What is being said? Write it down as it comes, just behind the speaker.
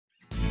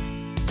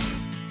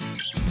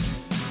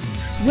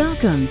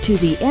Welcome to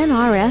the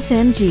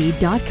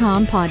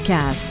NRSNG.com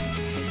podcast,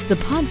 the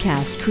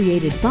podcast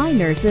created by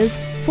nurses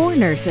for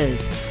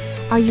nurses.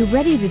 Are you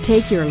ready to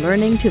take your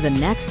learning to the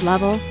next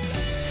level?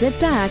 Sit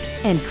back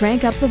and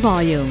crank up the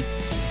volume.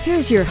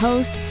 Here's your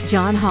host,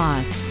 John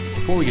Haas.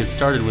 Before we get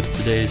started with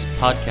today's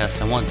podcast,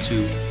 I want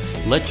to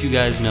let you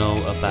guys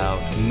know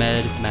about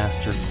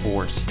MedMaster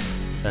Course.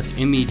 That's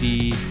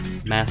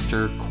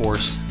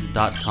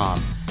medmastercourse.com.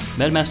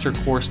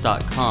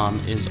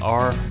 MedMasterCourse.com is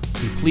our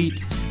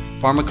complete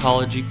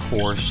pharmacology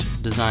course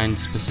designed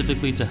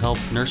specifically to help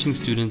nursing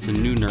students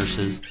and new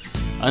nurses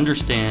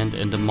understand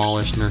and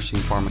demolish nursing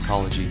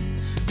pharmacology.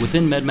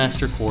 Within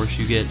MedMaster Course,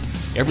 you get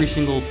every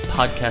single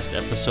podcast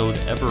episode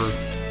ever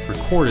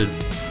recorded.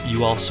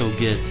 You also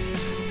get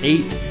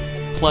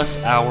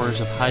 8+ hours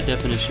of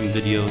high-definition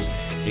videos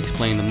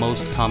explaining the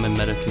most common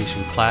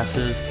medication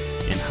classes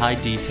in high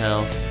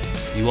detail.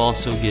 You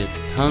also get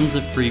tons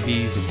of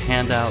freebies and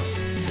handouts.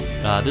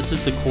 This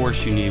is the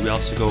course you need. We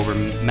also go over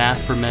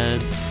math for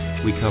meds.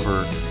 We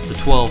cover the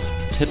 12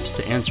 tips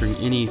to answering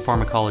any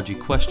pharmacology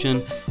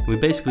question. And we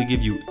basically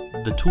give you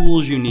the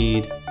tools you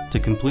need to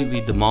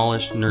completely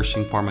demolish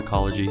nursing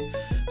pharmacology.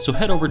 So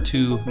head over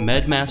to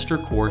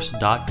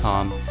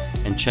medmastercourse.com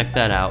and check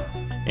that out,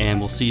 and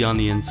we'll see you on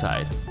the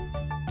inside.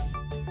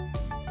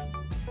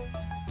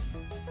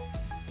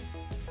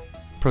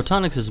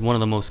 Protonix is one of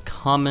the most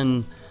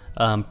common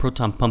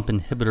proton pump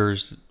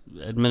inhibitors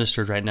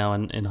administered right now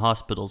in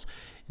hospitals.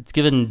 It's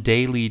given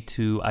daily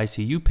to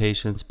ICU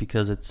patients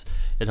because it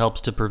helps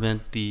to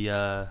prevent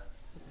the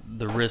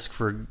risk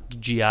for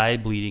GI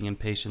bleeding in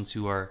patients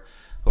who are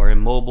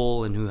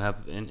immobile and who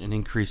have an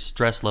increased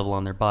stress level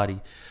on their body.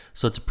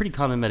 So it's a pretty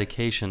common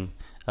medication.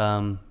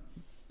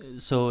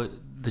 So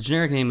the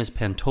generic name is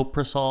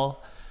Pantoprazole,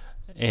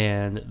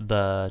 and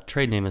the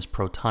trade name is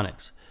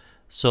Protonix.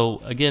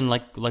 So again,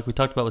 like we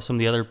talked about with some of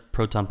the other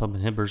proton pump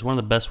inhibitors, one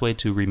of the best way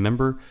to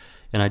remember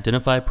and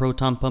identify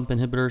proton pump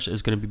inhibitors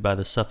is going to be by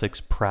the suffix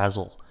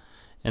prazole.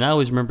 And I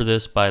always remember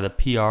this by the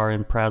PR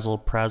in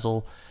prazole.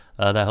 Prazole,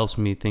 that helps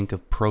me think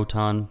of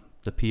proton,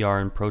 the PR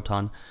in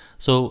proton.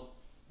 So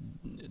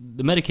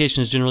the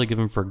medication is generally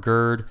given for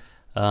GERD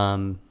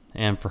and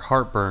for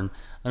heartburn.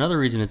 Another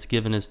reason it's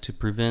given is to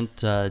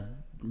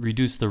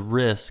reduce the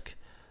risk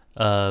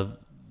of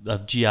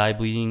GI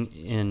bleeding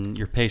in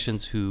your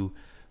patients who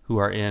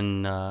are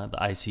in the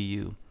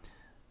ICU.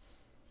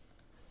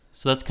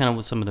 So that's kind of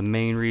what some of the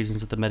main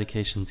reasons that the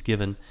medication's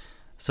given.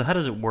 So how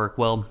does it work?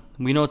 Well,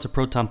 we know it's a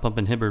proton pump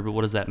inhibitor, but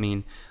what does that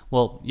mean?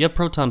 Well, you have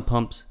proton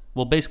pumps.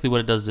 Well, basically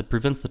what it does is it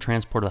prevents the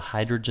transport of the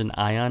hydrogen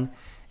ion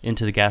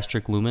into the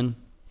gastric lumen.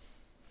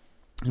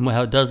 And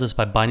how it does this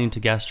by binding to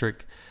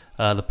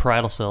the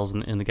parietal cells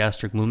in the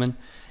gastric lumen,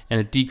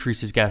 and it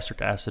decreases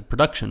gastric acid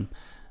production.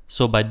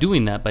 So by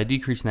doing that, by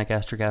decreasing that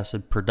gastric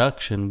acid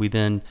production, we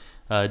then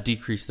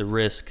decrease the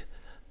risk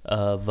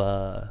of,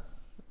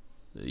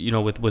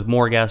 with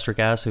more gastric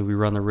acid, we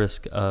run the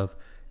risk of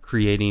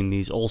creating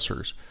these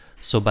ulcers.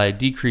 So by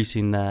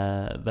decreasing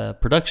the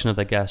production of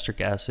the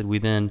gastric acid, we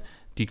then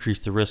decrease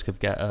the risk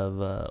of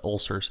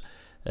ulcers,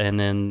 and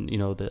then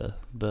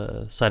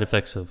the side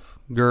effects of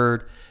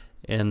GERD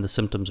and the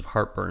symptoms of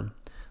heartburn.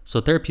 So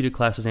therapeutic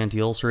class is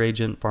anti-ulcer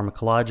agent,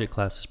 pharmacologic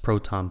class is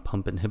proton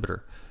pump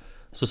inhibitor.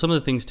 So some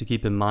of the things to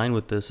keep in mind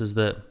with this is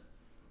that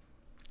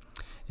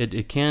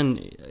it can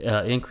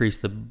increase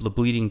the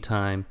bleeding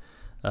time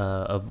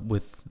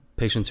with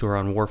patients who are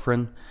on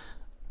warfarin,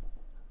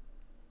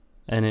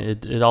 and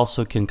it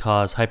also can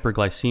cause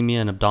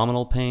hyperglycemia and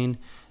abdominal pain,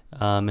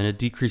 and it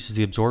decreases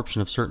the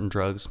absorption of certain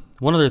drugs.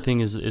 One other thing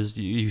is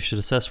you should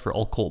assess for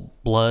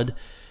occult blood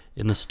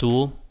in the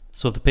stool.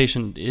 So if the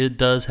patient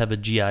does have a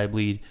GI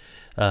bleed,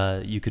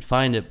 you could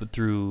find it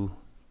through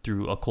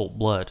occult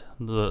blood,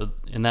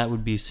 and that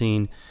would be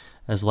seen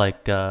as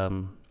like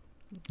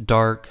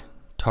dark,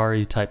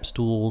 tarry type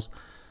stools.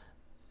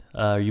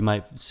 You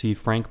might see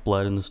frank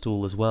blood in the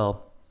stool as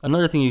well.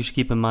 Another thing you should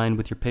keep in mind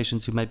with your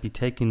patients who might be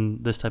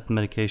taking this type of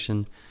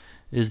medication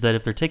is that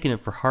if they're taking it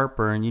for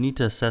heartburn, you need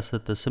to assess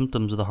that the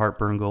symptoms of the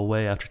heartburn go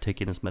away after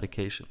taking this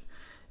medication.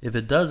 If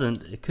it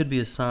doesn't, it could be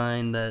a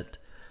sign that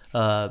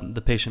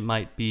the patient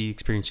might be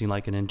experiencing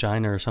like an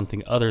angina or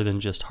something other than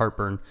just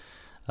heartburn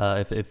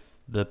if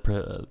the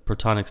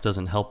Protonix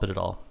doesn't help it at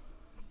all.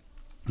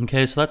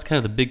 Okay, so that's kind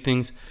of the big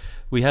things.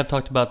 We have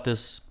talked about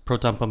this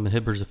proton pump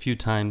inhibitors a few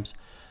times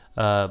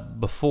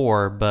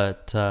before,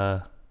 but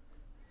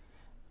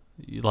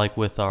like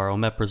with our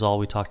omeprazole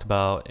we talked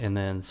about, and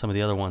then some of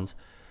the other ones.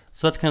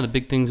 So that's kind of the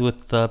big things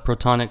with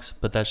Protonix,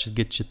 but that should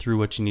get you through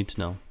what you need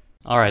to know.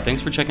 All right,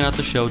 thanks for checking out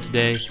the show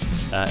today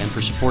and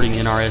for supporting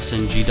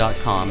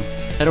NRSNG.com.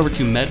 Head over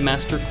to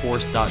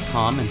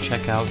medmastercourse.com and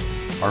check out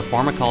our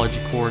pharmacology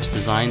course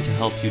designed to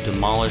help you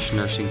demolish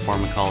nursing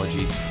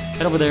pharmacology.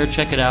 Head over there,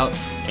 check it out,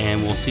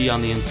 and we'll see you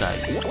on the inside.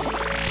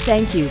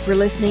 Thank you for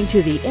listening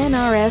to the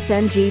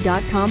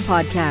NRSNG.com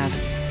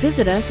podcast.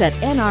 Visit us at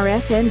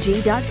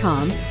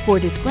nrsng.com for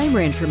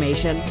disclaimer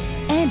information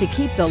and to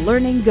keep the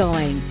learning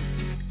going.